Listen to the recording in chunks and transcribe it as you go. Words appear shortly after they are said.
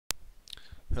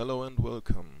Hello and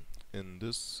welcome. In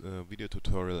this video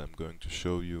tutorial I'm going to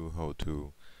show you how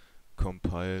to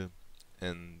compile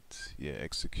and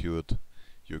execute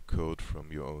your code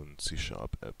from your own C#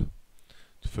 app.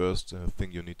 The first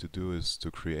thing you need to do is to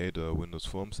create a Windows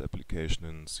Forms application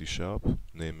in C#,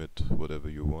 name it whatever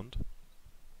you want.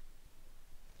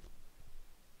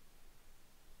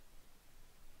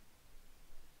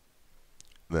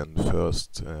 Then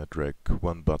first drag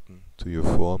one button to your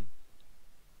form.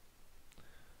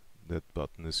 That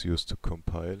button is used to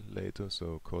compile later,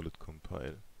 so call it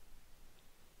compile.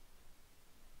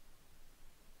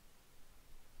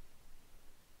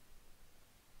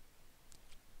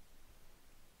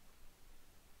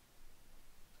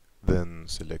 Then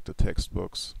select a text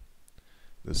box.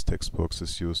 This text box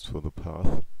is used for the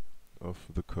path of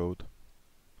the code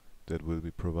that will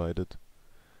be provided.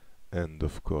 And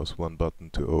of course one button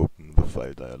to open the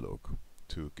file dialog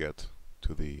to get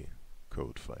to the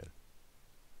code file.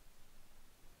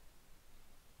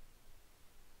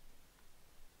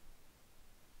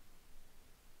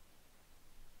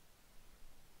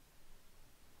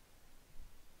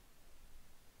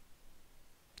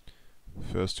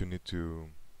 First you need to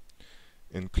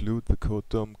include the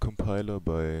CodeCompiler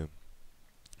by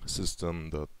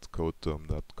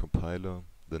system.codecom.compiler.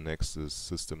 The next is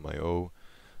system.io,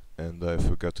 and I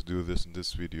forgot to do this in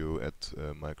this video at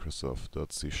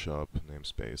microsoft.c#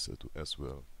 namespace as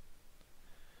well.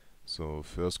 So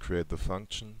first create the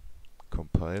function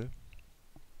compile.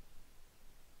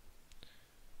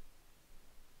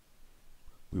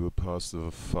 We will pass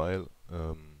the file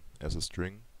as a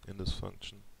string in this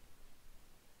function.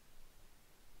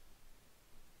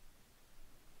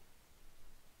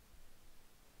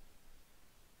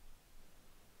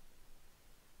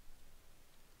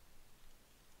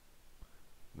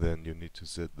 Then you need to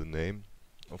set the name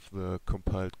of the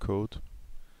compiled code.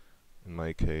 In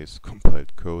my case,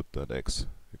 compiled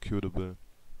code.executable.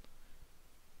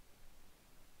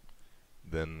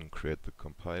 Then create the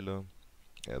compiler,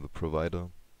 the provider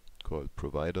called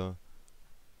provider.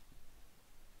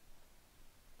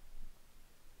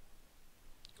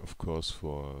 Of course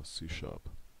for C#.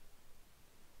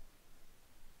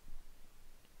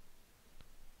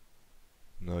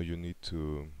 Now you need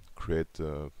to create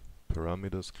the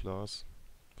parameters class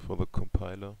for the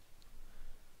compiler.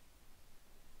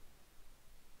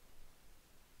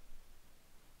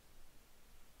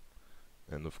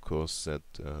 And of course set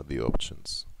the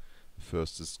options.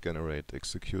 First is generate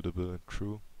executable and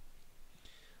true.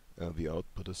 The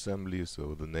output assembly,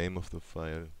 so the name of the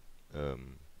file,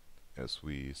 as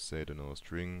we said in our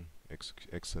string,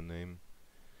 exe name,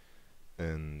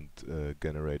 and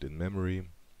generate in memory,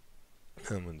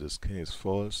 in this case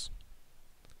false.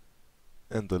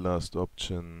 And the last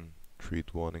option,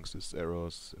 treat warnings as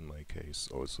errors, in my case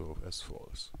also as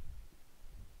false.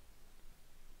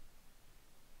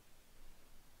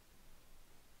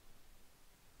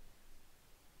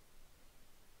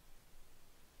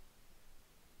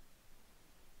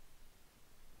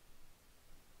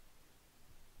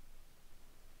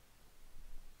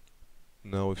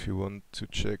 Now if you want to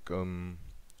check the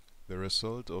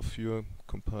result of your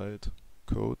compiled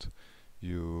code,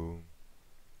 you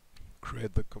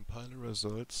create the compiler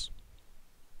results.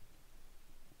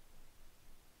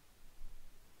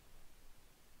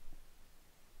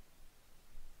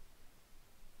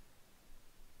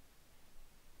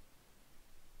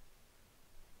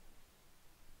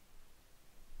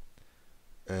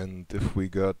 And if we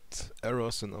got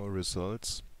errors in our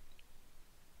results,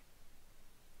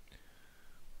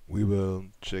 we will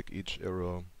check each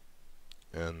error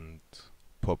and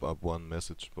pop up one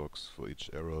message box for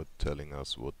each error telling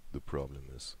us what the problem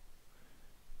is.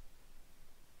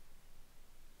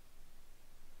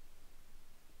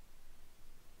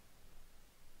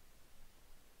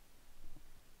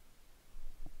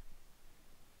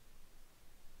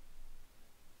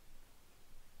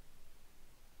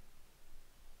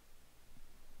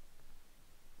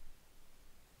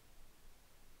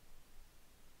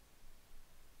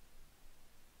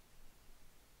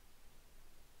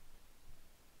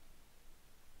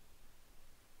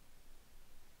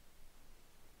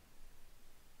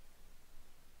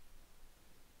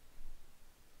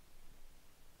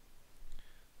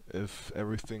 If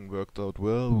everything worked out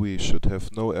well, we should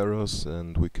have no errors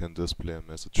and we can display a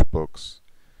message box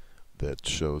that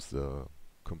shows the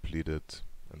completed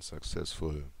and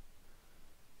successful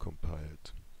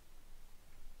compiled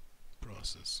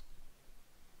process.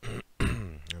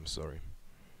 I'm sorry.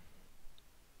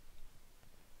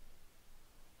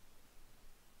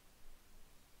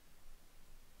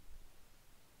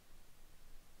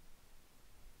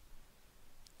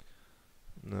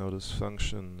 Now the this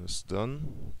function is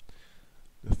done,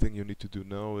 the thing you need to do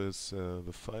now is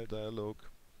the file dialog,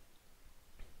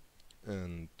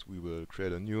 and we will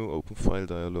create a new open file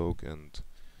dialog and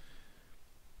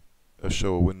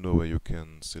show a window where you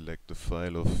can select the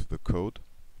file of the code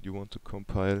you want to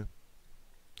compile,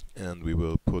 and we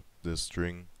will put the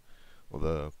string or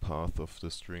the path of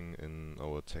the string in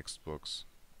our text box.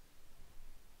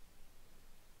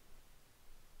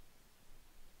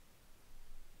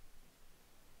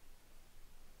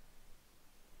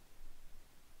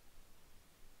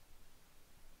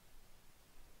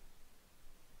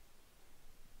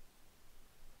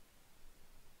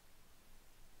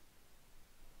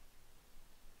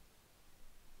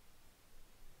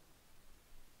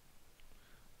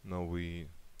 Now we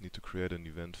need to create an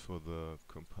event for the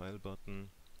compile button,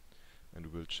 and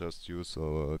we will just use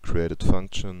our created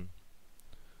function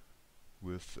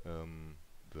with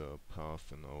the path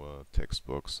in our text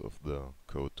box of the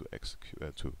code to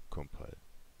execute to compile.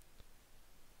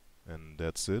 And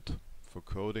that's it for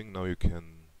coding. Now you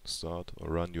can start or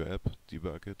run your app,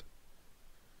 debug it,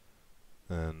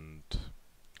 and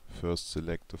first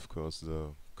select, of course, the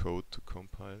code to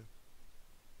compile.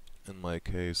 In my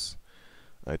case,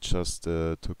 I just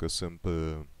took a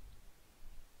simple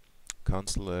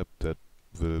console app that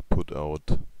will put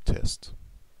out test.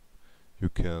 You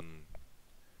can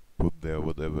put there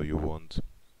whatever you want,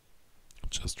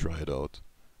 just try it out.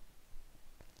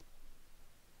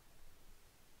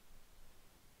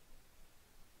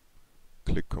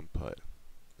 Click compile,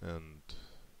 and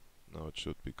now it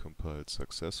should be compiled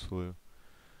successful.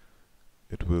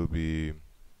 It will be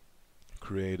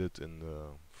created in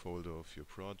the folder of your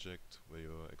project where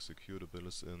your executable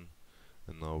is in,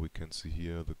 and now we can see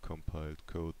here the compiled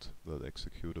code, that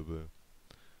executable,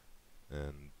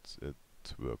 and it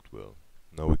worked well.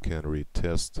 Now we can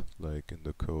retest like in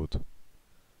the code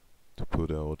to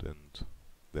put out, and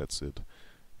that's it.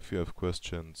 If you have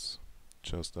questions,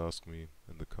 just ask me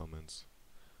in the comments.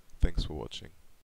 Thanks for watching.